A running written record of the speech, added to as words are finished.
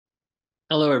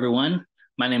Hello, everyone.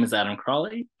 My name is Adam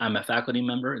Crawley. I'm a faculty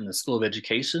member in the School of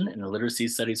Education in the Literacy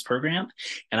Studies program,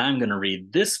 and I'm going to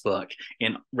read this book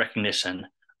in recognition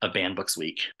of Banned Books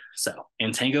Week. So,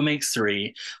 And Tango Makes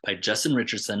Three by Justin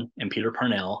Richardson and Peter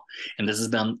Parnell, and this has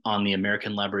been on the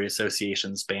American Library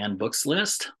Association's banned books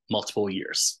list multiple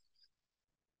years.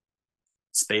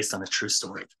 It's based on a true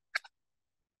story.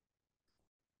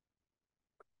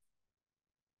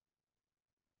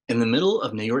 In the middle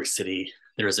of New York City,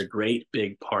 there is a great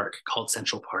big park called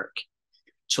Central Park.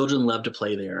 Children love to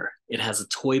play there. It has a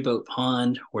toy boat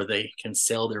pond where they can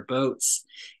sail their boats.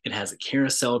 It has a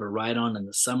carousel to ride on in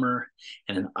the summer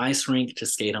and an ice rink to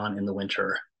skate on in the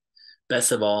winter.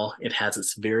 Best of all, it has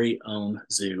its very own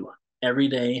zoo. Every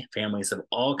day, families of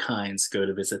all kinds go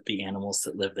to visit the animals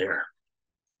that live there.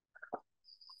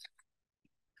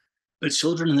 But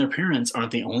children and their parents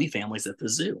aren't the only families at the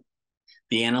zoo.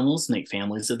 The animals make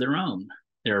families of their own.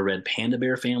 There are red panda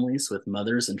bear families with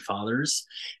mothers and fathers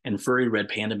and furry red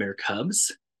panda bear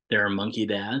cubs. There are monkey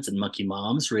dads and monkey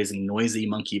moms raising noisy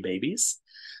monkey babies.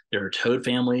 There are toad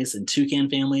families and toucan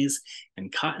families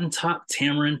and cotton top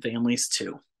tamarin families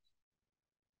too.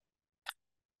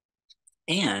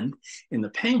 And in the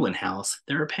penguin house,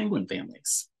 there are penguin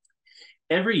families.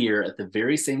 Every year at the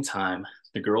very same time,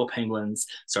 the girl penguins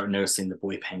start noticing the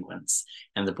boy penguins,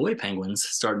 and the boy penguins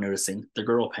start noticing the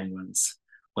girl penguins.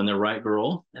 When the right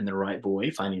girl and the right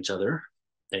boy find each other,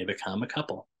 they become a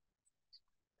couple.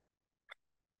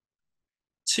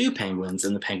 Two penguins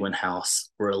in the penguin house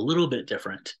were a little bit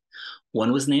different.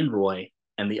 One was named Roy,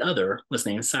 and the other was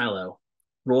named Silo.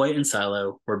 Roy and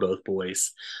Silo were both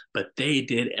boys, but they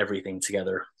did everything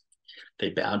together. They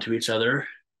bowed to each other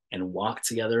and walked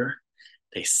together.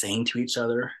 They sang to each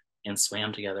other and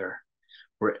swam together.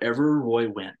 Wherever Roy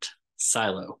went,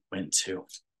 Silo went too.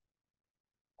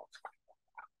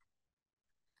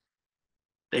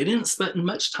 They didn't spend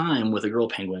much time with the girl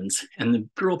penguins, and the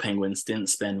girl penguins didn't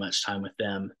spend much time with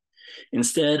them.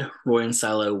 Instead, Roy and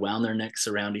Silo wound their necks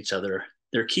around each other.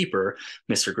 Their keeper,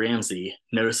 Mr. Gramsey,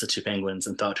 noticed the two penguins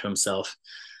and thought to himself,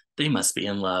 they must be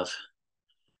in love.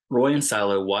 Roy and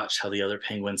Silo watched how the other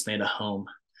penguins made a home,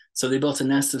 so they built a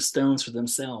nest of stones for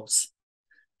themselves.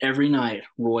 Every night,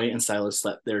 Roy and Silo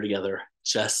slept there together,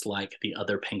 just like the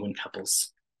other penguin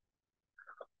couples.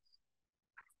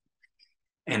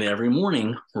 And every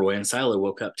morning, Roy and Silo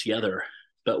woke up together.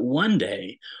 But one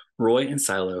day, Roy and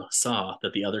Silo saw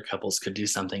that the other couples could do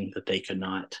something that they could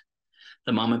not.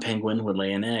 The mama penguin would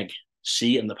lay an egg.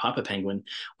 She and the papa penguin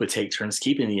would take turns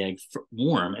keeping the egg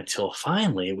warm until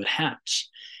finally it would hatch.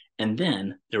 And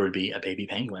then there would be a baby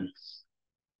penguin.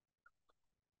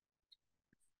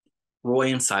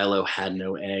 Roy and Silo had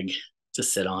no egg to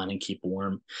sit on and keep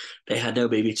warm. They had no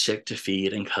baby chick to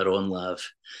feed and cuddle and love.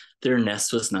 Their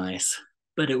nest was nice,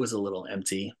 but it was a little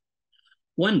empty.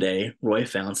 One day, Roy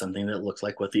found something that looked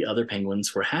like what the other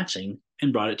penguins were hatching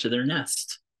and brought it to their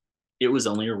nest. It was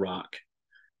only a rock,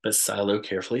 but Silo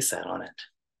carefully sat on it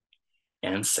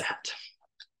and sat.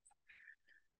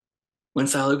 When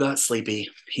Silo got sleepy,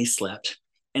 he slept,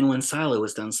 and when Silo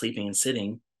was done sleeping and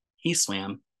sitting, he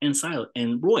swam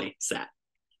and Roy sat.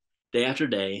 Day after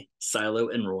day, Silo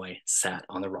and Roy sat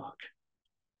on the rock,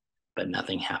 but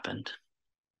nothing happened.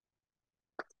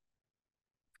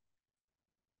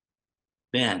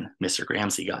 Then Mr.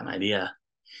 Gramsci got an idea.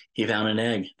 He found an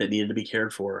egg that needed to be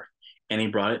cared for, and he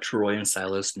brought it to Roy and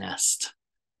Silo's nest.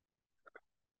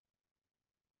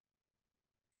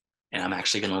 And I'm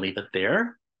actually going to leave it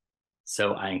there.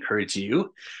 So I encourage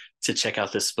you to check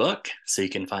out this book so you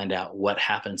can find out what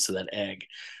happens to that egg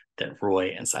that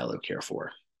Roy and Silo care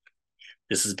for.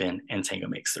 This has been And Tango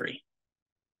Makes Three.